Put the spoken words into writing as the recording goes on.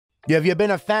If you've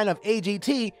been a fan of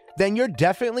AGT, then you're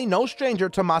definitely no stranger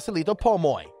to Marcelito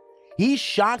Pomoy. He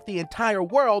shocked the entire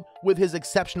world with his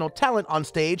exceptional talent on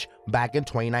stage back in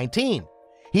 2019.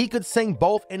 He could sing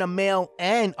both in a male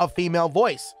and a female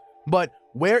voice. But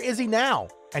where is he now?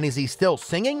 And is he still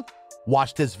singing?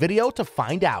 Watch this video to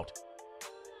find out.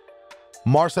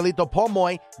 Marcelito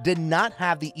Pomoy did not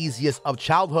have the easiest of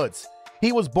childhoods.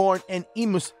 He was born in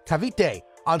Imus, Cavite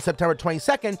on September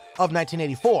 22nd of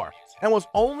 1984 and was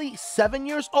only 7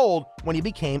 years old when he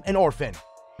became an orphan.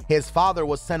 His father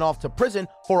was sent off to prison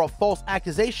for a false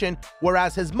accusation,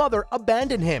 whereas his mother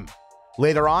abandoned him.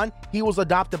 Later on, he was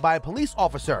adopted by a police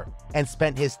officer and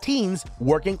spent his teens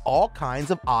working all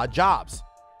kinds of odd jobs.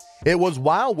 It was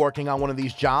while working on one of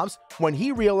these jobs when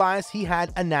he realized he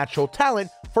had a natural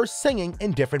talent for singing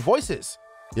in different voices.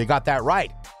 You got that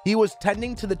right. He was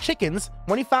tending to the chickens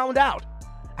when he found out.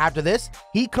 After this,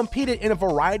 he competed in a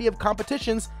variety of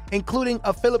competitions, including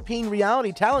a Philippine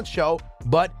reality talent show,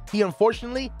 but he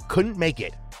unfortunately couldn't make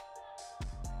it.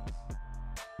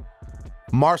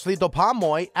 Marcelito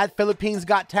Pomoy at Philippines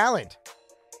Got Talent.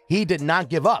 He did not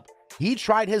give up. He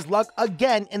tried his luck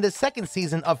again in the second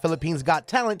season of Philippines Got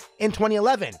Talent in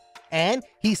 2011, and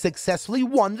he successfully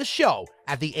won the show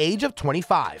at the age of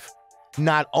 25.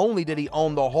 Not only did he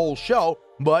own the whole show,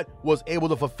 but was able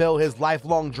to fulfill his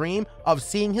lifelong dream of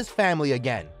seeing his family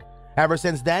again. Ever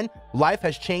since then, life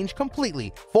has changed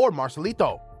completely for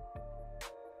Marcelito.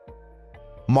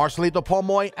 Marcelito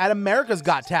Pomoy at America's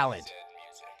Got Talent.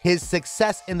 His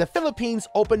success in the Philippines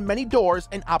opened many doors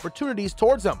and opportunities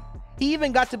towards him. He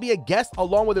even got to be a guest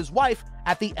along with his wife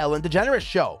at the Ellen DeGeneres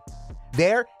show.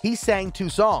 There, he sang 2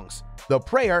 songs, The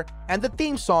Prayer and the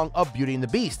theme song of Beauty and the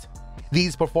Beast.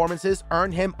 These performances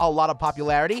earned him a lot of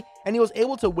popularity, and he was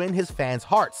able to win his fans'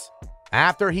 hearts.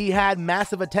 After he had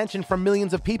massive attention from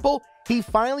millions of people, he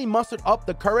finally mustered up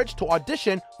the courage to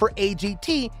audition for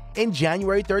AGT in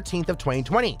January 13th of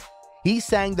 2020. He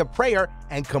sang The Prayer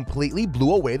and completely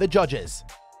blew away the judges.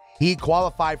 He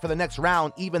qualified for the next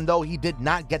round even though he did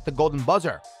not get the golden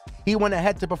buzzer. He went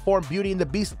ahead to perform Beauty and the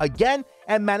Beast again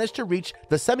and managed to reach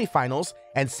the semifinals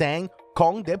and sang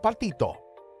Con de Partito.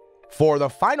 For the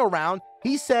final round,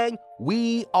 he sang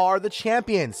We Are the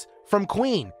Champions from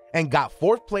Queen and got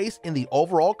 4th place in the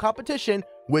overall competition,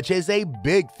 which is a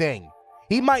big thing.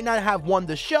 He might not have won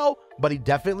the show, but he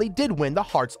definitely did win the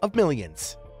hearts of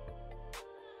millions.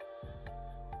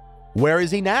 Where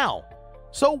is he now?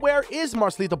 So where is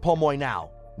Marcelito Pomoy now?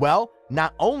 Well,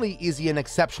 not only is he an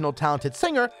exceptional talented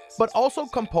singer, but also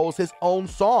composed his own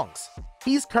songs.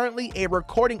 He's currently a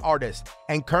recording artist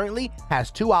and currently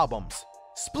has 2 albums.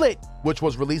 Split, which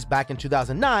was released back in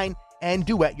 2009, and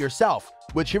Duet Yourself,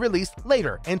 which he released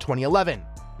later in 2011.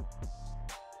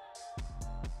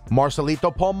 Marcelito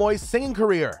Pomoy's singing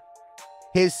career.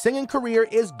 His singing career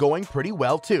is going pretty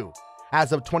well too.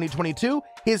 As of 2022,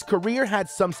 his career had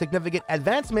some significant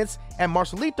advancements and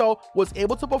Marcelito was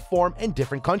able to perform in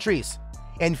different countries.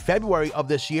 In February of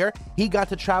this year, he got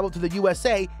to travel to the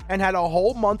USA and had a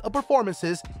whole month of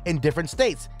performances in different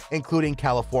states, including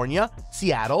California,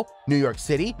 Seattle, New York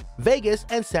City, Vegas,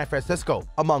 and San Francisco,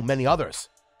 among many others.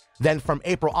 Then from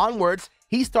April onwards,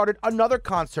 he started another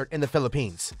concert in the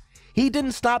Philippines. He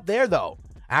didn't stop there though.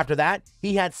 After that,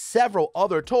 he had several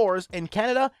other tours in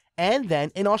Canada and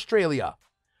then in Australia.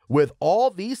 With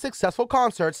all these successful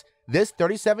concerts, this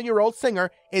 37-year-old singer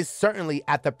is certainly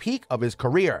at the peak of his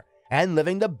career and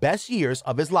living the best years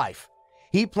of his life.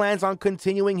 He plans on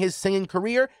continuing his singing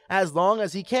career as long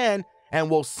as he can and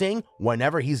will sing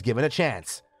whenever he's given a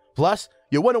chance. Plus,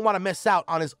 you wouldn't want to miss out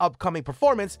on his upcoming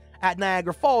performance at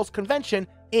Niagara Falls Convention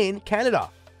in Canada.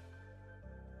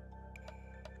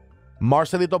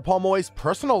 Marcelito Pomoy's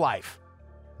personal life.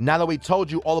 Now that we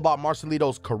told you all about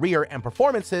Marcelito's career and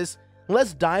performances,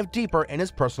 let's dive deeper in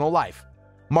his personal life.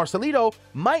 Marcelito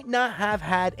might not have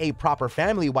had a proper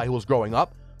family while he was growing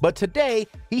up, but today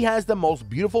he has the most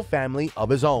beautiful family of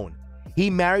his own. He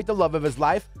married the love of his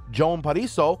life, Joan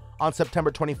Pariso, on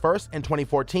September 21st in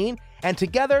 2014, and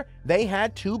together they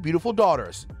had 2 beautiful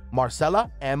daughters,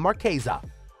 Marcela and Marquesa,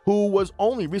 who was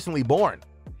only recently born.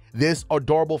 This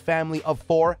adorable family of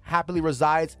 4 happily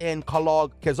resides in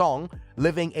Calog, Quezon,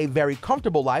 living a very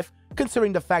comfortable life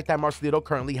considering the fact that Marcelito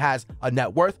currently has a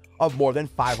net worth of more than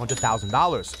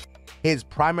 $500,000. His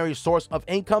primary source of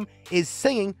income is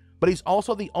singing, but he's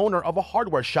also the owner of a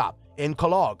hardware shop in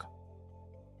Calog.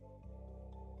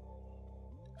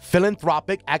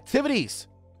 Philanthropic activities.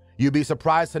 You'd be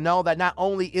surprised to know that not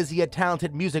only is he a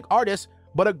talented music artist,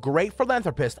 but a great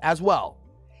philanthropist as well.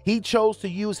 He chose to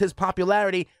use his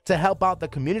popularity to help out the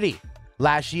community.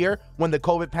 Last year, when the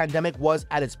COVID pandemic was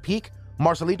at its peak,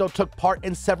 Marcelito took part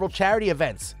in several charity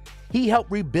events. He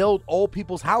helped rebuild old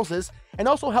people's houses and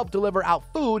also helped deliver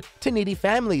out food to needy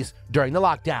families during the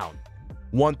lockdown.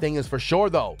 One thing is for sure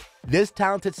though, this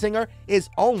talented singer is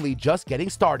only just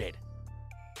getting started.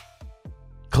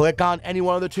 Click on any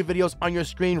one of the two videos on your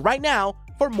screen right now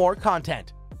for more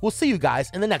content. We'll see you guys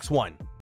in the next one.